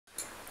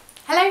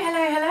Hello,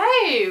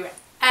 hello,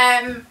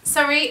 hello.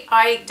 Sorry,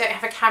 I don't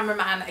have a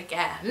cameraman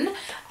again.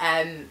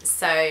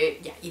 So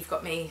yeah, you've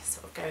got me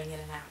sort of going in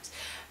and out.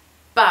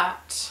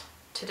 But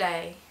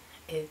today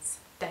is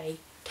day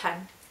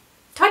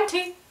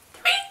 23,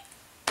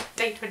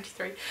 day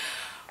 23,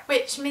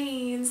 which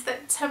means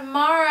that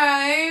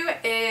tomorrow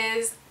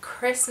is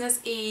Christmas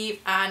Eve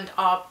and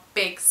our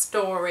big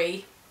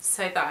story.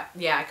 So that,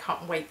 yeah, I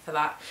can't wait for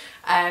that.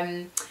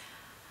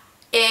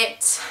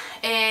 It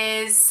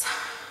is...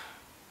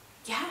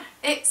 yeah,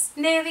 it's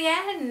near the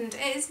end.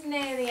 It is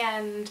near the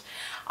end.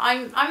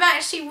 I'm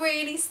actually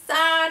really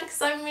sad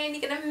because I'm really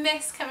going to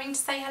miss coming to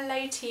say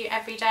hello to you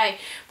every day.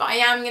 But I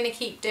am going to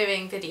keep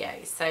doing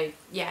videos. So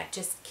yeah,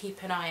 just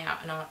keep an eye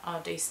out and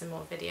I'll do some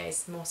more videos,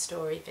 some more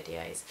story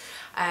videos.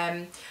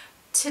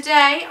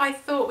 Today I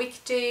thought we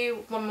could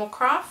do one more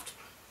craft.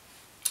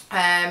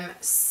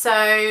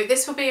 So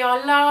this will be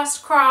our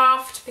last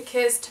craft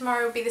because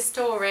tomorrow will be the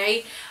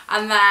story,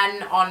 and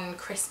then on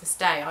Christmas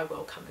Day I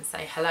will come and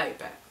say hello,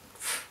 but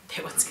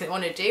no one's going to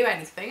want to do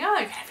anything. Oh,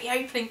 I'm going to be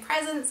opening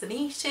presents and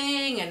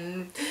eating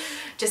and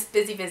just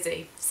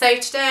busy. So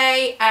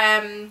today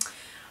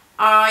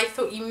I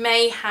thought you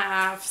may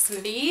have some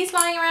of these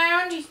lying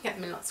around. You can get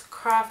them in lots of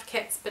craft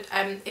kits, but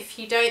if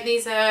you don't,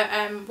 these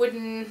are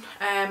wooden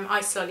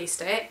ice lolly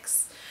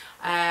sticks.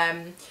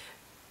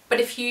 But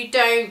if you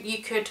don't, you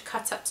could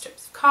cut up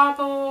strips of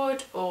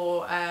cardboard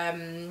or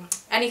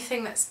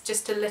anything that's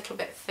just a little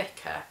bit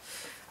thicker.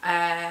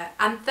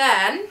 And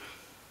then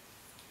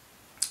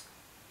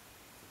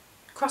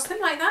cross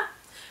them like that.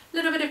 A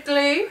little bit of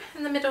glue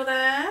in the middle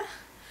there.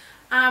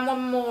 And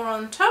one more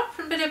on top,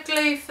 and a bit of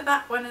glue for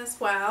that one as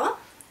well.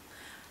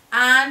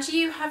 And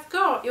you have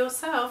got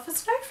yourself a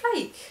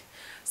snowflake.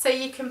 So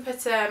you can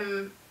put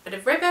a bit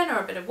of ribbon or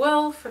a bit of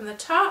wool from the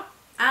top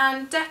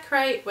and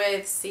decorate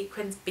with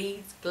sequins,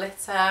 beads,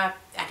 glitter,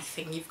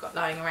 anything you've got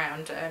lying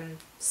around.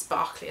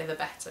 Sparklier the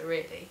better,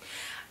 really.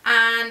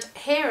 And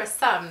here are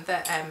some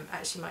that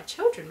actually my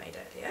children made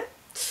earlier.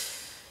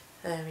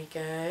 There we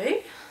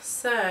go.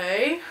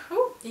 So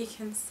you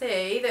can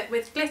see that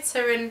with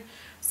glitter and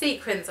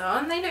sequins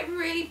on, they look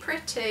really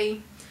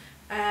pretty.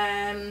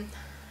 And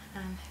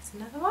here's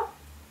another one.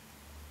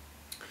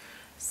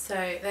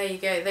 So there you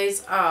go.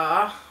 Those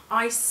are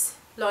ice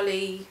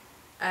lolly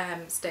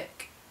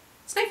stick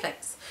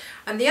snowflakes.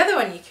 And the other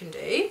one you can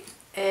do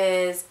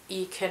is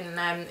you can,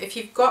 if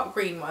you've got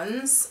green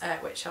ones,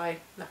 which I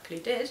luckily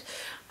did,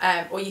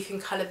 or you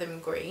can colour them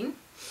green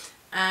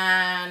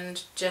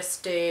and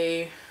just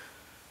do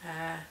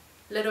a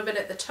little bit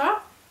at the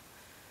top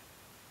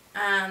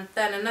and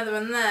then another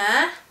one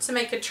there to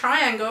make a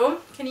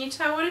triangle. Can you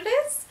tell what it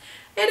is?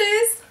 It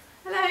is,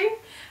 hello,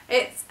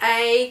 it's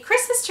a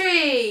Christmas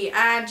tree,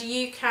 and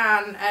you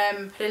can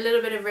put a little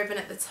bit of ribbon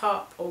at the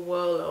top or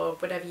wool or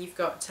whatever you've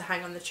got to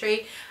hang on the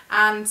tree,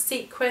 and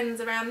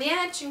sequins around the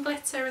edge and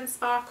glitter and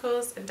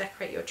sparkles, and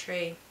decorate your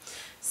tree.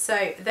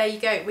 So there you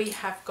go, we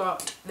have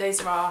got,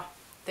 those are our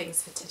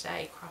things for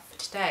today, craft for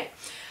today.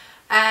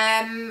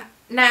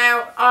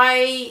 Now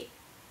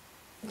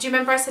do you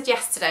remember I said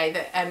yesterday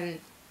that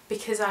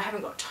because I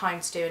haven't got time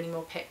to do any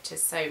more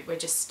pictures, so we're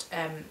just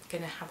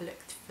going to have a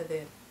look for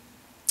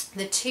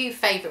the two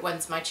favourite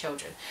ones of my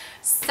children.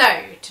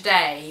 So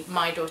today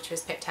my daughter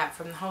has picked out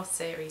from the whole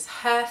series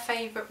her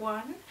favourite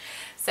one.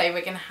 So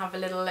we're going to have a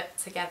little look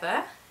together.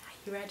 Are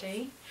you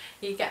ready?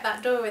 You get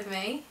that door with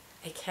me?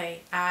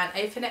 Okay, and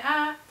open it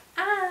up,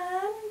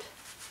 and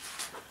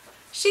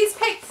she's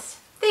picked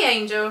the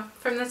angel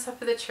from the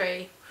top of the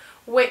tree,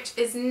 which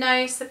is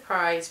no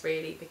surprise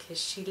really because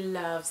she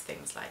loves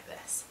things like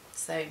this.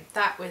 So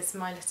that was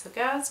my little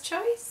girl's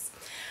choice.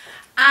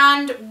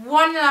 And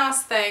one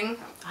last thing,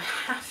 I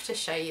have to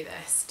show you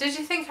this. Did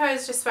you think I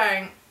was just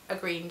wearing a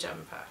green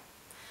jumper?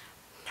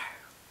 No,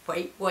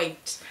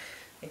 wait.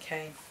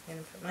 Okay, I'm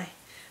going to put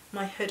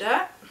my hood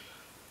up.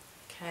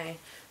 Okay,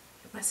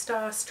 put my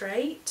star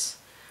straight,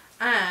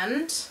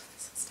 and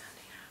it's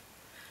standing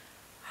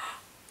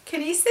up.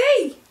 Can you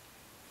see?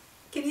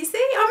 Can you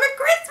see? I'm a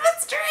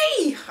Christmas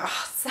tree!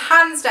 Oh, so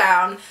hands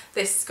down,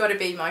 this has got to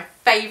be my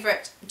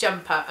favourite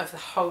jumper of the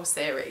whole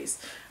series.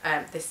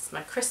 This is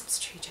my Christmas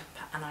tree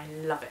jumper and I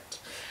love it.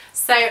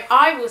 So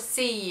I will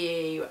see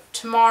you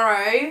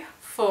tomorrow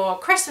for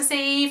Christmas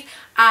Eve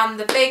and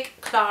the big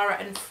Clara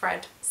and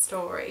Fred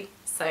story.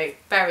 So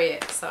very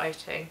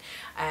exciting.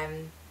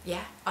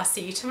 Yeah, I'll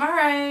see you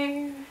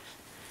tomorrow.